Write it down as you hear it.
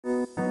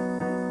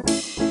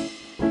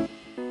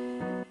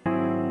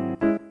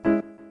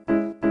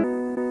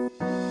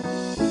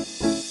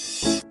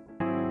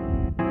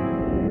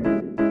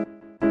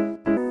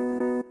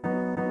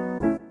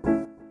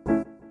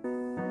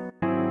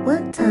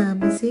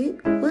is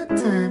it? What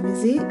time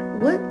is it?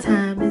 What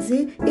time is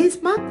it? It's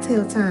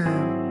mocktail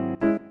time.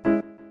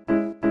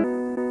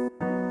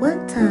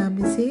 What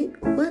time is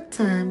it? What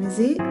time is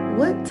it?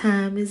 What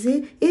time is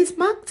it? It's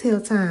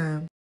mocktail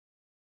time.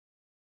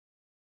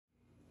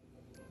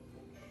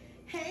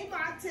 Hey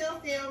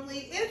Mocktail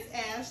family, it's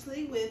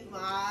Ashley with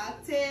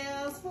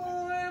Mocktails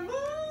for Mommy.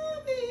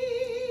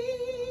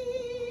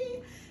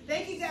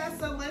 Thank you guys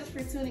so much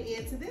for tuning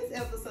in to this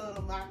episode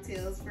of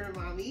Mocktails for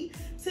Mommy.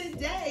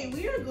 Today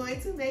we are going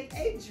to make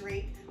a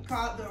drink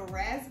called the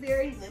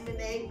Raspberry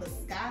Lemonade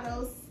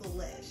Moscato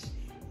Slush.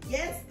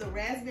 Yes, the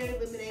Raspberry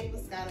Lemonade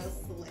Moscato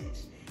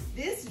Slush.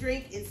 This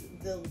drink is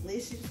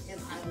delicious and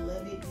I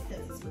love it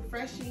because it's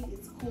refreshing,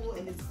 it's cool,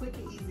 and it's quick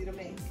and easy to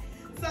make.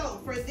 So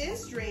for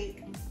this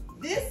drink,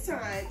 this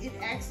time it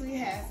actually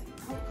has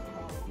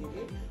alcohol in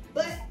it,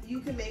 but you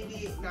can make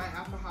it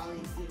non-alcoholic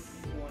if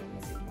you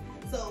want to.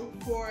 So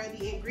for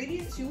the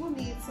ingredients, you will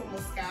need some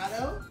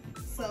Moscato,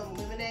 some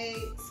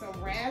lemonade,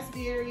 some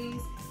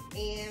raspberries,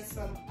 and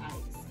some ice.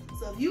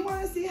 So if you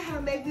want to see how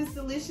to make this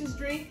delicious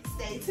drink,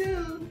 stay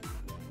tuned.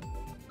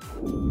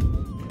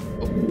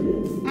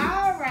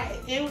 Alright,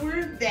 and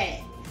we're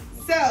back.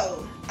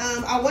 So,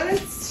 I want to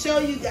show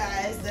you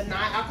guys the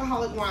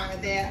non-alcoholic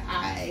wine that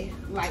I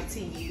like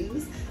to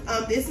use.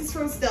 This is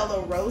from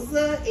Stella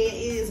Rosa. It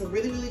is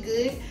really, really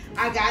good.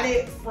 I got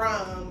it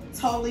from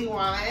Totally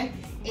Wine,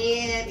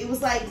 and it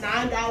was like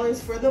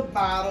 $9 for the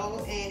bottle,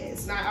 and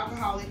it's not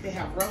alcoholic. They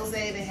have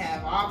rosé, they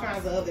have all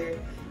kinds of other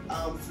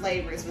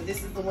flavors, but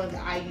this is the one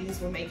that I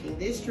use when making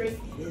this drink.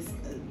 It is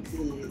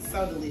good, it's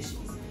so delicious.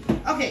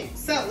 Okay,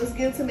 so let's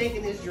get into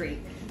making this drink.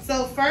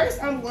 So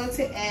first I'm going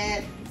to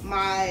add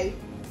my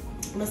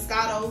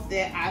Moscato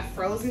that I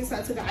frozen. So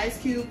I took an ice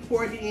cube,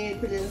 poured it in,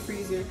 put it in the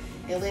freezer,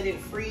 and let it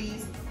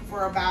freeze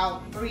for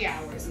about 3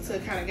 hours until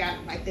it kind of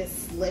got like this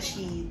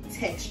slushy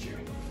texture.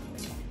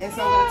 And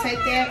so I'm gonna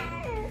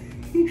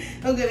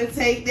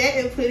take that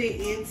and put it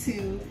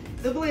into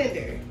the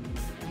blender.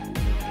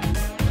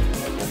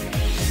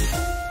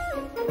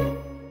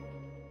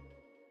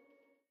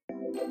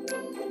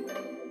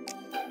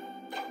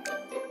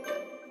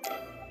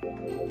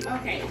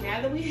 Okay,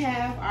 now that we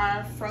have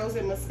our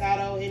frozen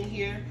Moscato in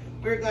here,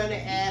 we're going to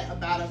add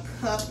about a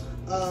cup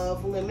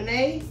of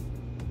lemonade.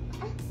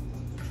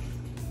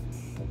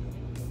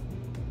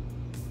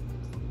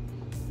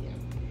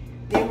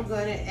 Then we're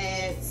going to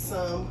add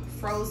some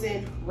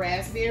frozen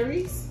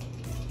raspberries.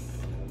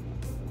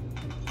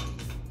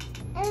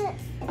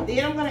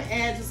 Then I'm going to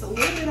add just a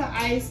little bit of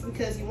ice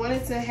because you want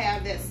it to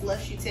have that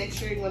slushy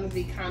texture. You want it to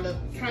be kind of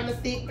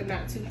thick, but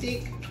not too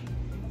thick.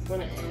 So I'm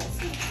going to add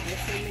some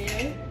ice in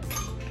there.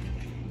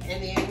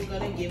 And then we're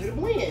going to give it a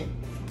blend.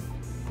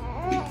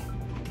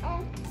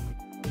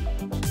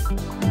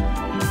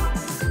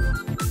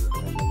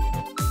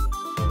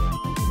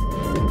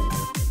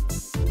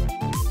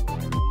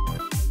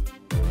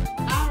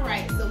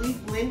 Alright, so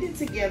we've blended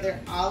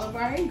together all of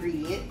our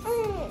ingredients.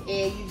 And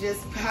you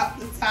just pop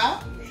the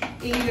top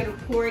and you're going to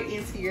pour it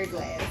into your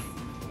glass.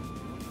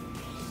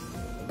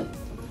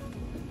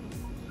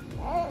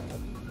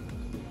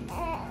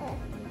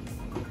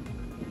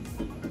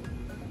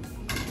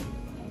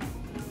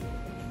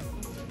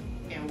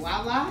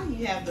 Voila,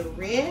 you have the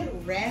red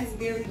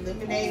raspberry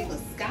lemonade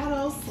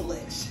Moscato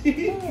Slush.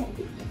 It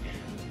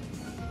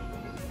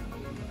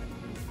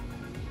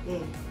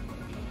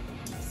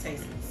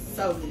tastes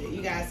so good.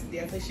 You guys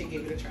definitely should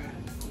give it a try.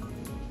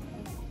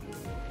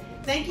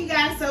 Thank you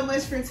guys so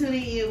much for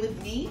tuning in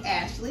with me,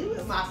 Ashley,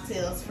 with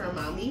Mocktails for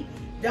Mommy.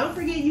 Don't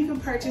forget you can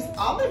purchase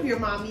all of your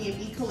Mommy and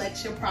Me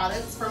collection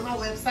products from our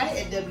website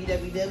at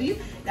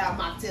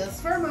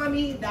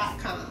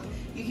www.mocktailsformommy.com.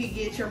 You can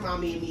get your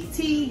Mommy and Me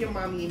tea, your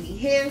Mommy and Me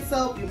hand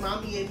soap, your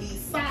Mommy and Me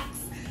socks,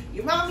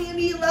 your Mommy and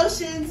Me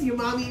lotions, your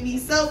Mommy and Me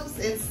soaps,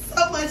 and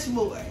so much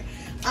more.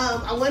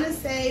 I want to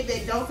say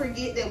that don't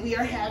forget that we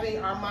are having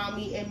our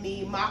Mommy and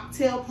Me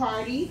mocktail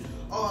party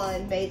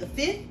on May the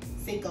 5th,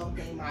 Cinco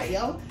de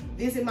Mayo.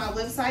 Visit my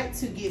website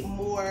to get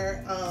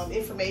more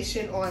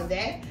information on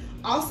that.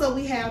 Also,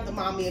 we have the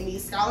Mommy and Me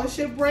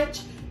Scholarship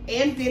Brunch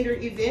and vendor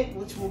event,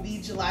 which will be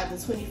July the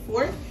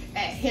 24th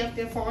at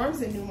Hampton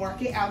Farms in New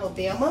Market,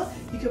 Alabama.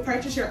 You can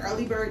purchase your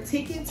early bird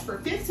tickets for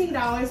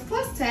 $15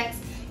 plus tax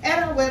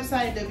at our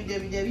website,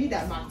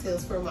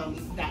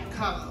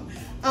 www.mocktailsformommy.com.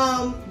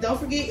 Don't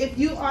forget, if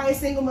you are a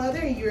single mother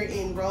and you're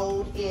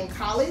enrolled in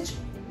college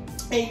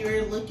and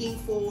you're looking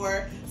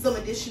for some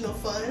additional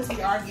funds,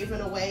 we are giving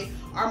away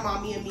our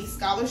Mommy and Me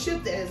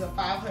scholarship. That is a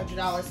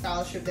 $500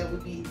 scholarship that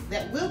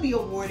will be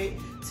awarded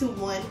to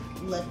one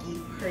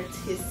lucky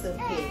participant.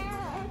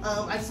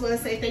 I just want to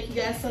say thank you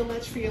guys so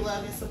much for your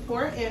love and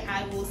support, and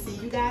I will see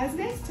you guys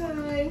next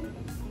time.